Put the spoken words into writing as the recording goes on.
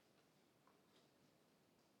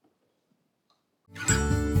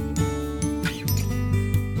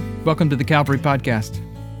Welcome to the Calvary Podcast,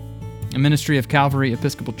 a ministry of Calvary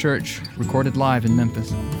Episcopal Church, recorded live in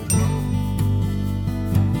Memphis.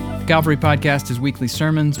 The Calvary Podcast is weekly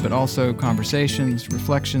sermons, but also conversations,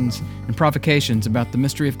 reflections, and provocations about the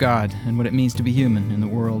mystery of God and what it means to be human in the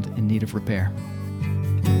world in need of repair.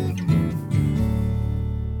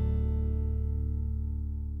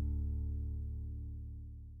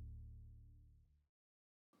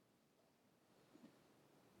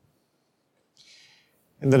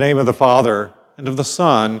 In the name of the Father, and of the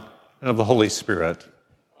Son, and of the Holy Spirit.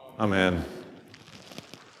 Amen.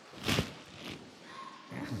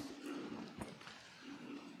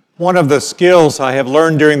 One of the skills I have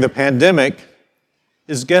learned during the pandemic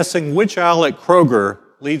is guessing which aisle at Kroger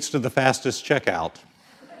leads to the fastest checkout.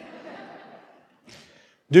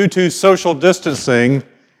 Due to social distancing,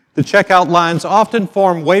 the checkout lines often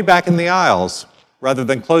form way back in the aisles rather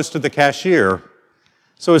than close to the cashier.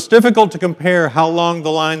 So it's difficult to compare how long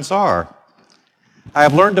the lines are. I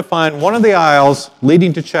have learned to find one of the aisles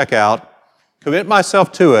leading to checkout, commit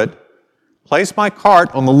myself to it, place my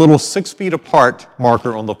cart on the little 6 feet apart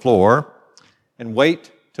marker on the floor, and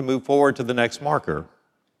wait to move forward to the next marker.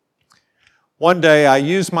 One day I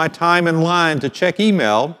used my time in line to check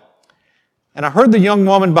email, and I heard the young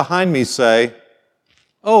woman behind me say,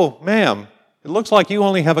 "Oh, ma'am, it looks like you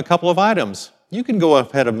only have a couple of items. You can go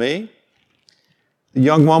ahead of me." The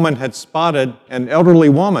young woman had spotted an elderly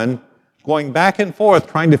woman going back and forth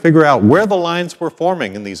trying to figure out where the lines were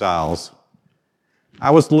forming in these aisles. I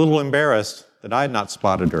was a little embarrassed that I had not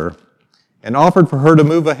spotted her and offered for her to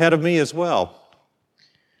move ahead of me as well.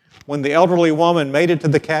 When the elderly woman made it to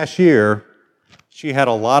the cashier, she had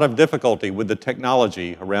a lot of difficulty with the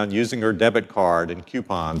technology around using her debit card and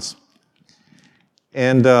coupons.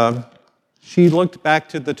 And she looked back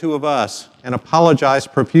to the two of us and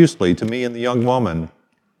apologized profusely to me and the young woman.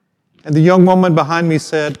 And the young woman behind me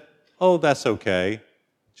said, "Oh, that's okay.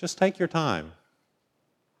 Just take your time."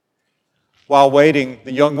 While waiting,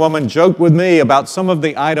 the young woman joked with me about some of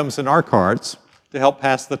the items in our carts to help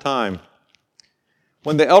pass the time.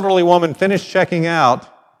 When the elderly woman finished checking out,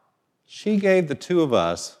 she gave the two of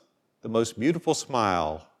us the most beautiful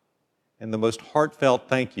smile and the most heartfelt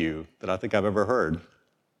thank you that I think I've ever heard.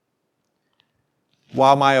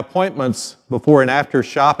 While my appointments before and after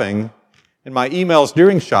shopping and my emails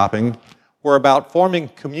during shopping were about forming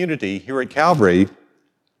community here at Calvary,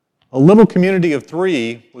 a little community of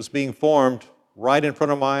 3 was being formed right in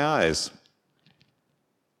front of my eyes.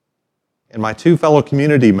 And my 2 fellow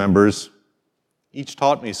community members each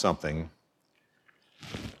taught me something.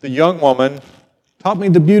 The young woman taught me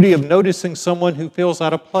the beauty of noticing someone who feels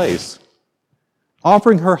out of place,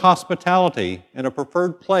 offering her hospitality in a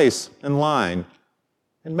preferred place in line,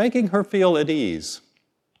 and making her feel at ease.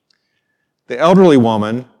 The elderly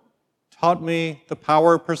woman taught me the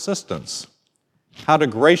power of persistence, how to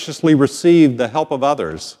graciously receive the help of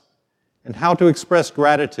others, and how to express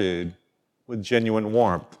gratitude with genuine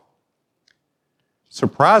warmth.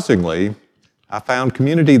 Surprisingly, I found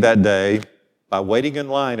community that day by waiting in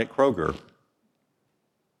line at Kroger.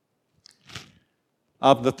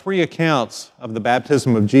 Of the 3 accounts of the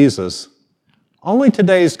baptism of Jesus, only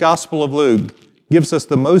today's Gospel of Luke gives us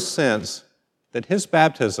the most sense that his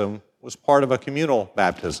baptism was part of a communal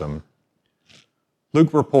baptism.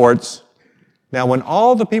 Luke reports, "Now when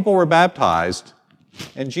all the people were baptized,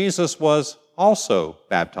 and Jesus was also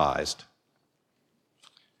baptized."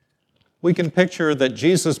 We can picture that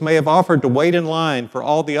Jesus may have offered to wait in line for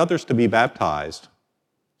all the others to be baptized.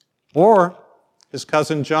 Or his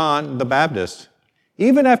cousin John the Baptist,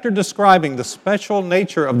 even after describing the special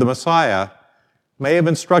nature of the Messiah, may have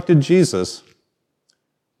instructed Jesus,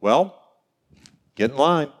 "Well, get in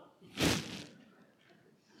line."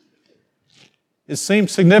 It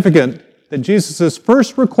seems significant that Jesus'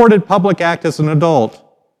 first recorded public act as an adult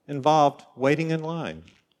involved waiting in line.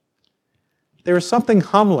 There is something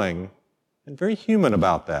humbling and very human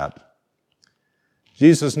about that.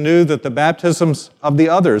 Jesus knew that the baptisms of the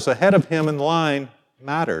others ahead of him in line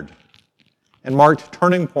mattered and marked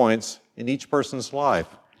turning points in each person's life.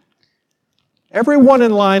 Everyone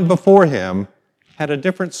in line before him had a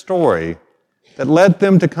different story that led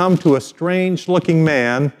them to come to a strange-looking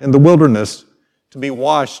man in the wilderness to be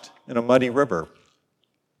washed in a muddy river.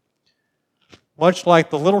 Much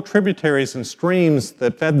like the little tributaries and streams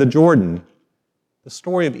that fed the Jordan, the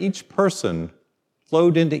story of each person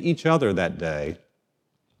flowed into each other that day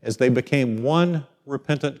as they became one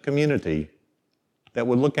repentant community that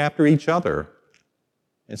would look after each other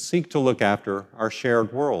and seek to look after our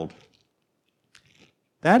shared world.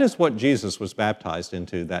 That is what Jesus was baptized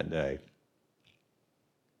into that day.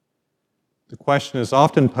 The question is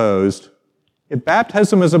often posed, If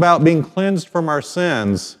baptism is about being cleansed from our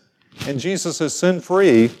sins and Jesus is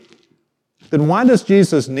sin-free, then why does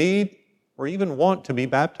Jesus need or even want to be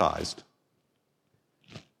baptized?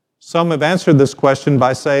 Some have answered this question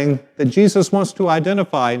by saying that Jesus wants to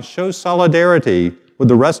identify and show solidarity with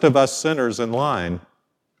the rest of us sinners in line.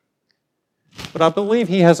 But I believe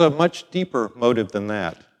he has a much deeper motive than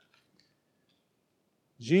that.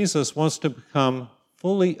 Jesus wants to become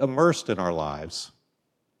fully immersed in our lives.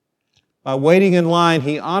 By waiting in line,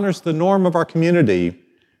 he honors the norm of our community,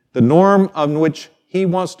 the norm on which he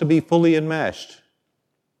wants to be fully enmeshed.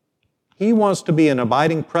 He wants to be an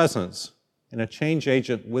abiding presence and a change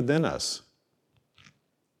agent within us.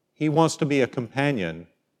 He wants to be a companion,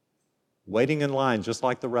 waiting in line just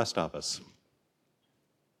like the rest of us.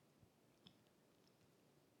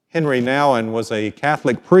 Henry Nouwen was a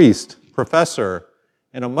Catholic priest, professor,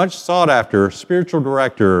 and a much sought-after spiritual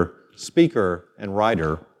director, speaker, and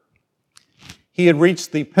writer. He had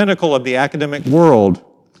reached the pinnacle of the academic world,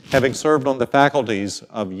 having served on the faculties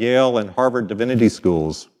of Yale and Harvard divinity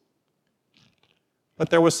schools. But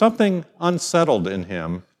there was something unsettled in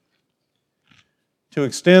him. To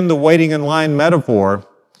extend the waiting in line metaphor,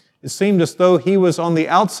 it seemed as though he was on the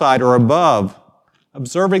outside or above,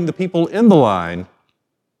 observing the people in the line,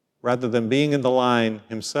 rather than being in the line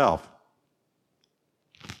himself.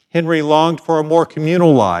 Henry longed for a more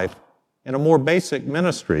communal life and a more basic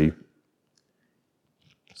ministry.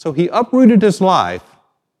 So he uprooted his life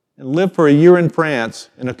and lived for a year in France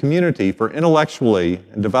in a community for intellectually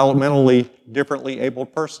and developmentally differently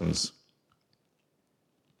abled persons.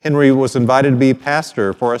 Henry was invited to be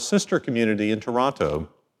pastor for a sister community in Toronto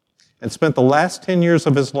and spent the last 10 years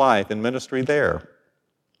of his life in ministry there.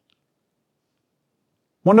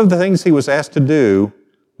 One of the things he was asked to do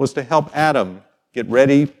was to help Adam get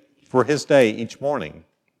ready for his day each morning.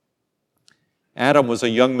 Adam was a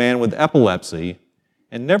young man with epilepsy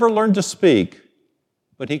and never learned to speak,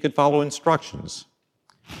 but he could follow instructions.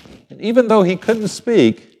 And even though he couldn't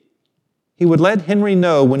speak, he would let Henry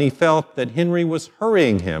know when he felt that Henry was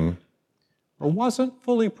hurrying him or wasn't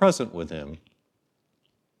fully present with him.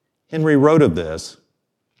 Henry wrote of this,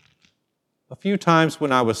 "A few times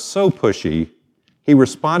when I was so pushy, he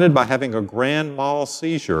responded by having a grand mal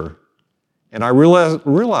seizure, and I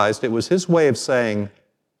realized it was his way of saying,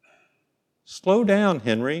 'Slow down,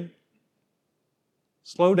 Henry.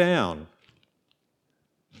 Slow down.'"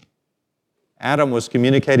 Adam was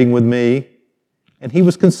communicating with me, and he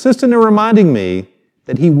was consistent in reminding me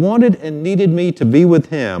that he wanted and needed me to be with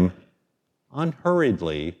him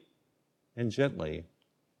unhurriedly and gently.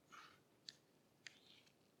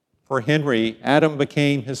 For Henry, Adam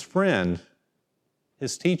became his friend,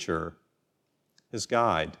 his teacher, his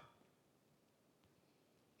guide.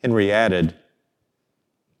 Henry added,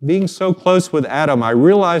 "Being so close with Adam, I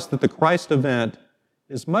realized that the Christ event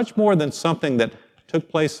is much more than something that took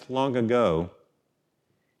place long ago.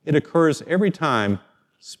 It occurs every time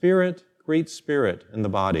spirit greets spirit in the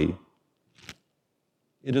body.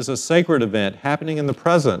 It is a sacred event happening in the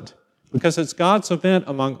present because it's God's event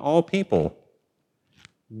among all people.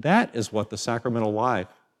 That is what the sacramental life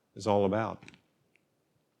is all about."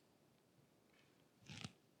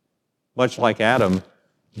 Much like Adam,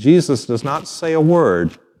 Jesus does not say a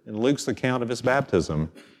word in Luke's account of his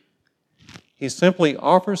baptism. He simply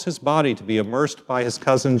offers his body to be immersed by his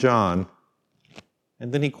cousin John,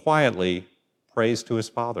 and then he quietly prays to his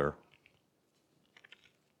Father.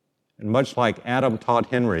 And much like Adam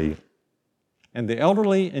taught Henry, and the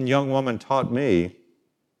elderly and young woman taught me,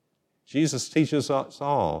 Jesus teaches us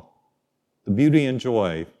all the beauty and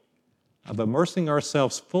joy of immersing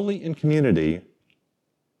ourselves fully in community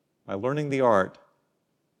by learning the art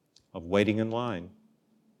of waiting in line.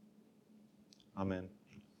 Amen.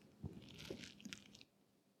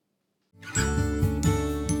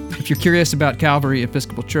 If you're curious about Calvary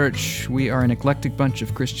Episcopal Church, we are an eclectic bunch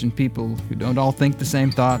of Christian people who don't all think the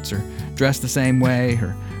same thoughts or dress the same way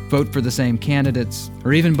or vote for the same candidates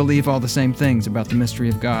or even believe all the same things about the mystery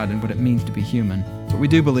of God and what it means to be human. But we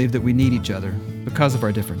do believe that we need each other because of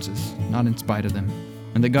our differences, not in spite of them,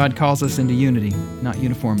 and that God calls us into unity, not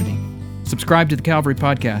uniformity. Subscribe to the Calvary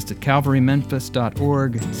Podcast at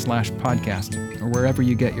calvarymemphis.org/podcast or wherever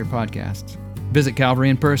you get your podcasts. Visit Calvary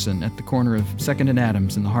in person at the corner of 2nd and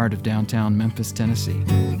Adams in the heart of downtown Memphis, Tennessee.